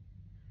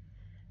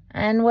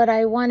 and what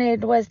I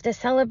wanted was to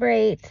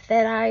celebrate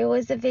that I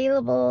was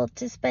available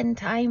to spend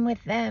time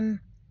with them,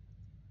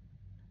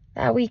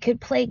 that we could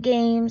play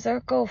games or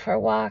go for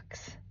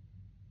walks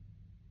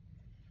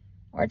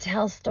or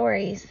tell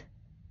stories.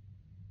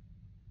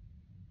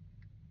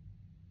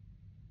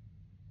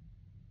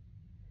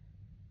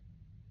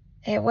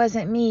 It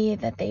wasn't me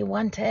that they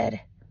wanted,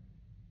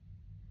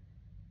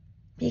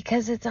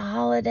 because it's a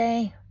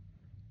holiday.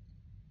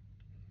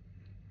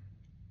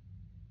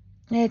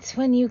 It's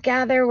when you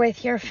gather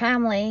with your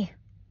family,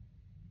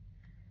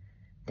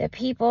 the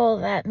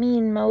people that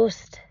mean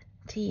most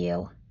to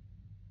you.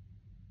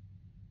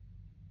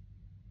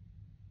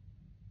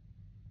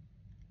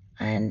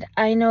 And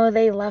I know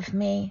they love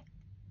me.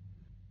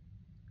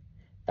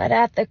 But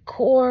at the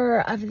core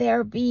of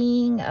their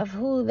being, of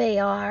who they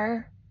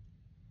are,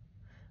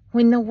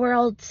 when the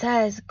world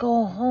says,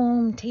 go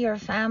home to your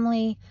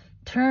family,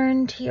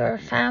 turn to your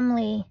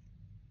family,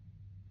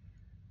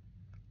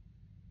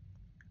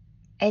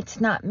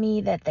 It's not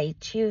me that they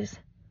choose.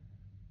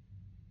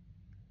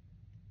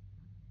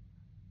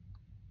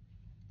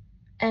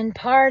 And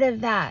part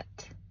of that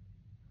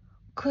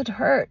could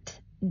hurt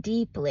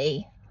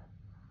deeply.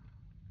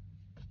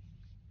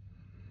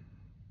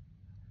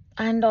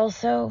 And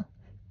also,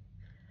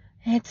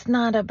 it's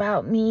not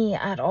about me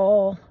at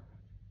all.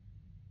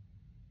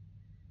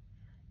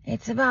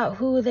 It's about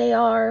who they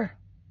are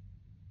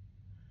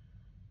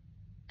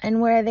and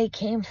where they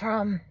came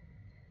from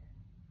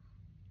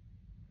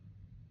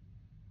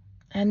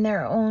and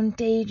their own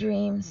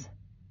daydreams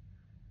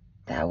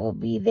that will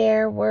be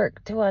their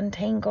work to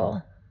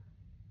untangle.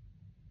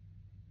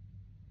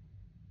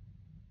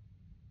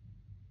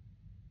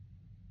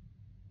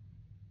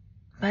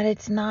 But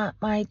it's not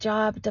my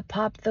job to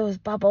pop those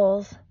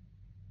bubbles,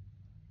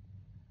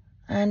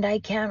 and I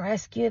can't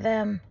rescue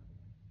them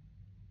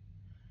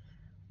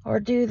or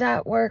do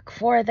that work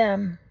for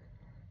them.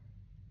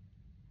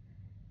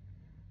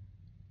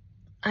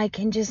 I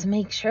can just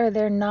make sure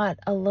they're not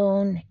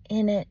alone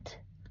in it.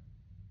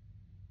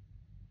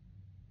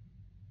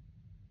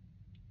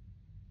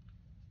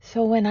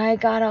 So when I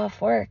got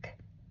off work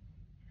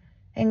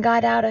and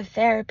got out of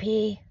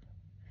therapy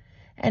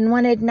and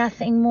wanted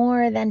nothing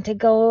more than to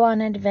go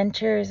on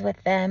adventures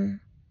with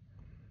them,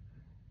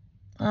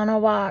 on a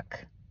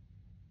walk,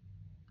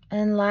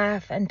 and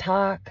laugh and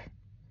talk,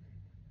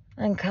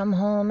 and come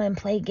home and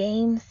play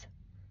games,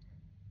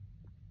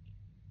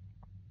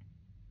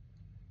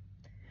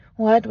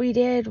 what we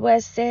did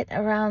was sit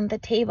around the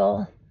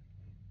table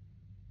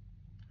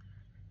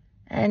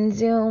and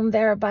Zoom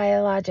their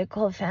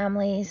biological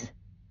families.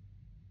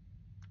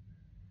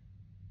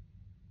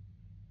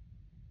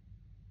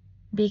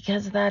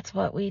 Because that's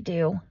what we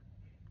do.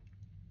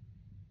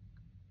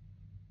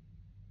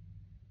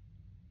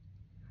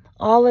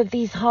 All of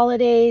these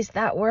holidays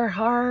that were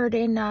hard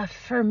enough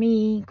for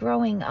me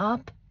growing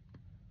up,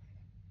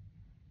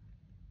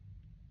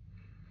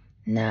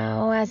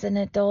 now as an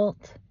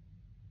adult,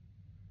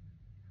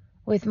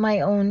 with my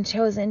own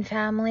chosen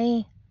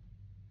family,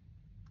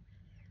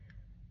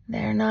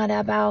 they're not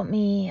about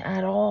me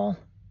at all.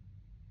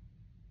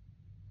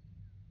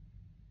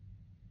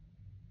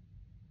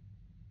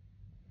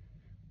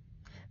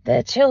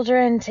 The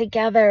children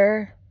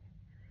together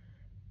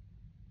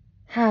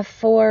have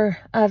 4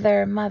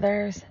 other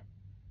mothers,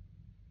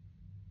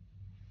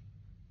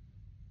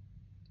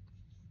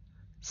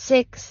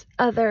 6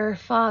 other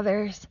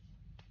fathers,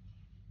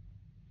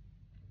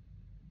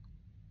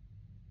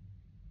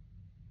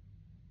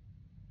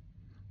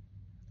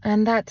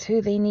 and that's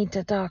who they need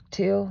to talk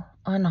to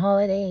on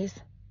holidays.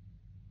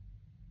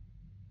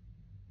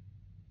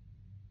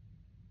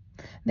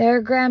 There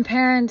are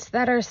grandparents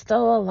that are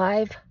still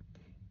alive,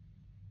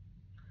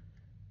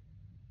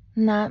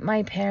 not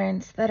my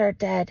parents that are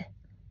dead.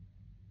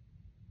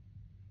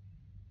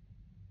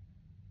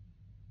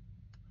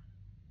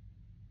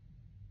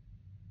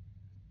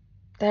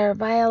 Their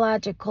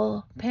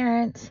biological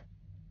parents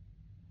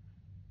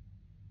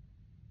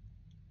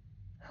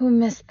who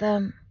miss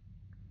them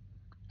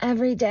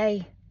every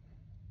day.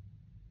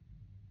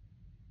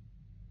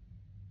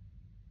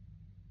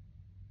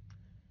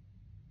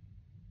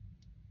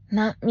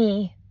 Not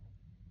me,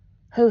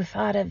 who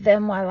thought of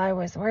them while I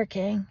was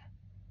working.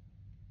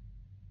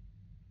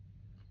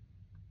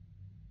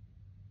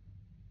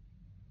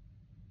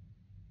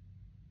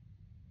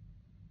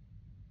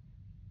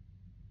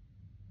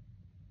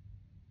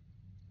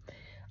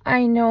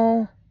 I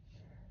know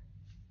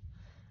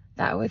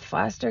that with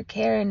foster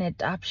care and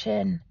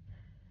adoption,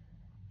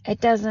 it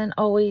doesn't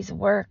always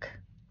work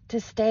to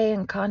stay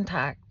in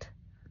contact.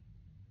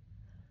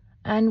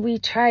 And we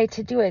try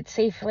to do it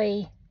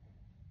safely.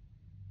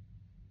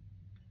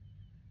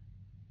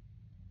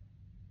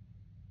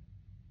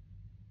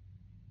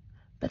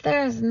 But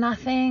there is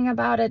nothing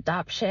about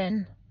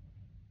adoption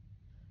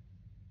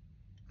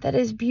that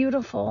is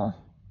beautiful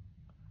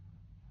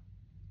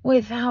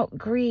without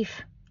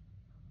grief.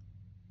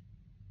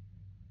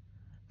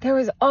 There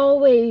was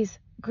always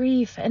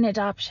grief in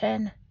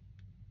adoption.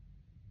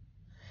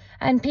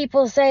 And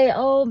people say,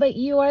 oh, but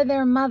you are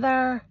their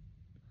mother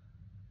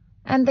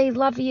and they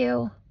love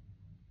you.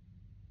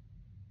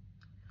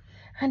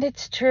 And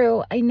it's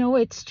true. I know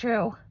it's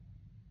true.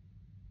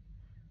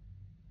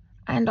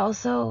 And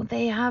also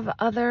they have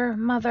other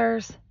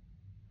mothers.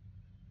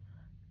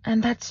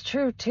 And that's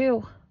true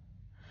too.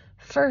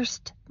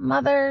 First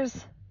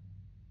mothers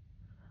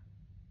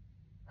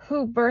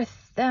who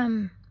birthed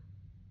them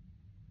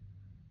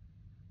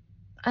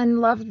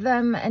and loved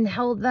them and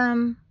held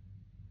them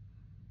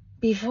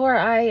before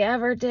I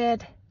ever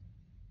did.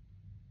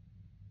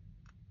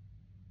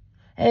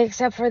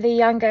 Except for the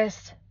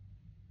youngest,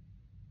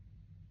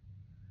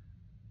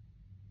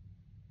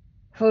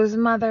 whose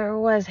mother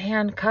was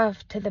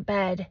handcuffed to the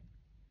bed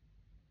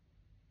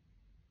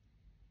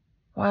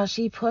while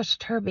she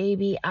pushed her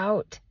baby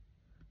out,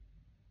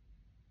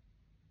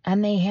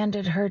 and they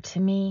handed her to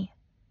me,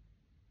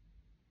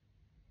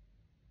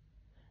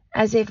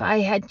 as if I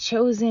had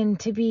chosen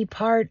to be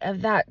part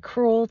of that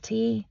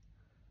cruelty.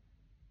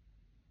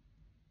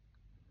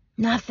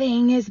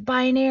 Nothing is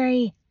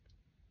binary.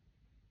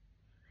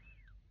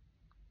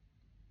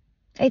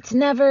 It's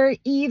never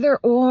either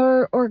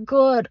or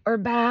good or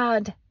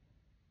bad.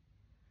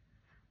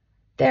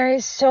 There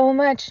is so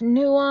much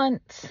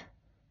nuance,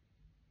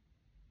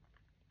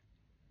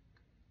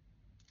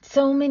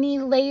 so many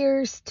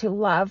layers to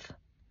love,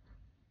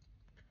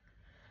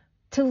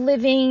 to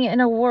living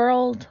in a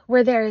world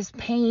where there is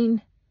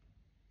pain,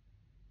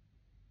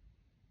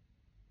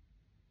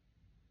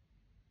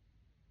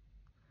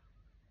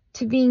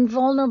 to being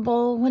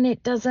vulnerable when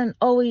it doesn't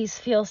always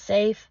feel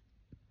safe,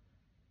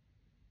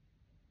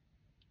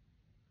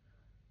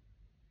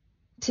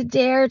 to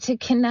dare to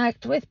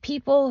connect with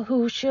people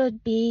who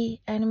should be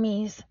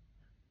enemies.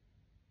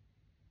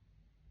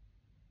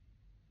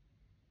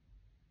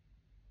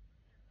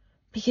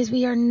 Because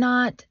we are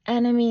not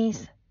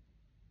enemies.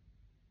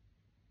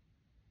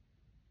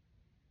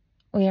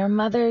 We are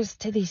mothers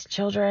to these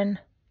children.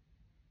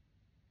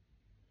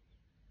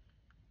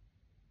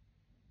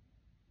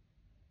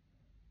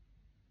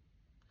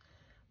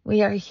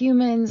 We are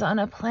humans on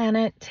a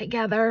planet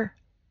together.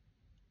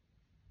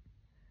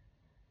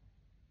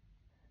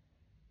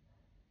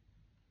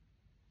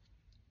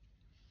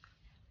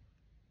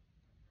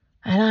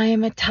 And I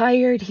am a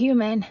tired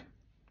human.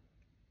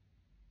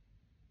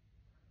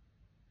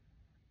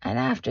 And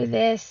after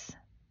this,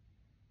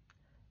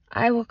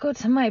 I will go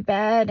to my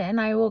bed and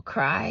I will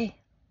cry.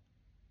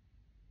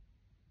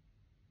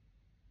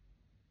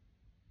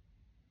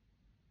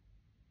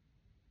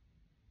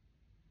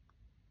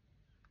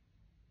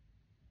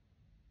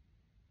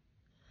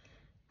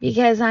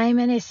 Because I'm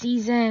in a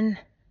season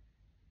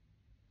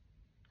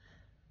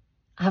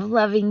of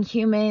loving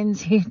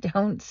humans who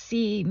don't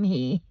see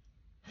me.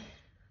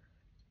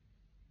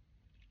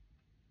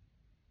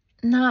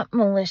 Not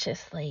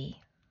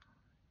maliciously,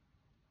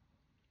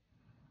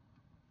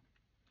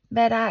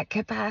 but at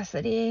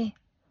capacity.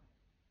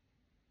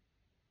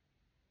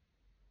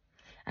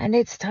 And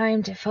it's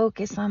time to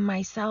focus on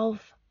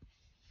myself,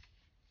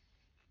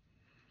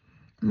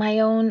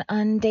 my own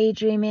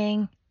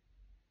undaydreaming,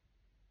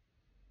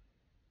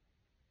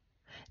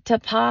 to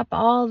pop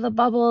all the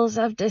bubbles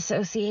of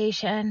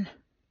dissociation.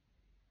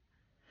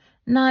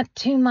 Not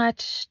too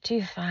much,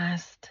 too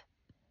fast,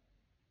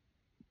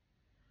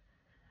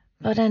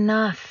 but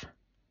enough.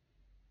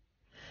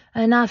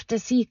 Enough to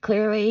see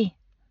clearly.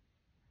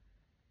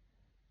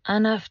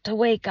 Enough to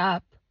wake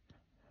up.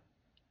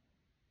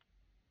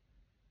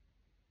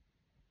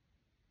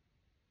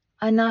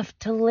 Enough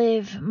to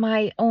live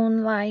my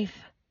own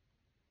life.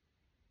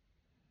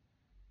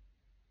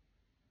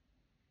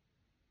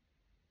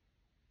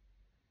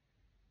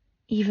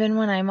 Even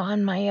when I'm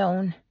on my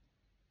own.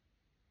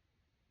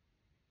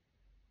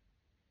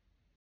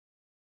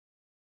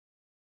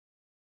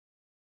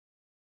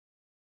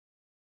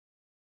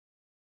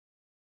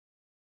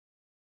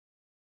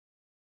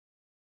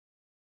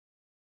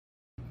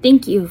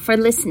 Thank you for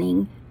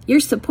listening. Your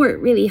support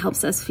really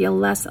helps us feel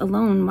less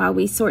alone while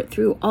we sort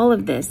through all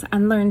of this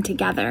and learn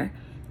together.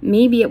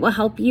 Maybe it will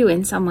help you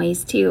in some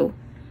ways too.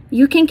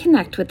 You can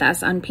connect with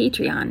us on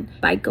Patreon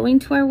by going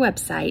to our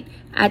website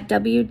at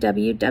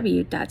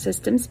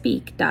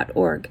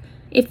www.systemspeak.org.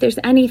 If there's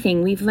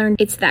anything we've learned,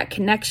 it's that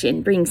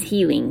connection brings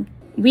healing.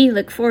 We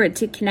look forward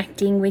to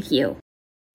connecting with you.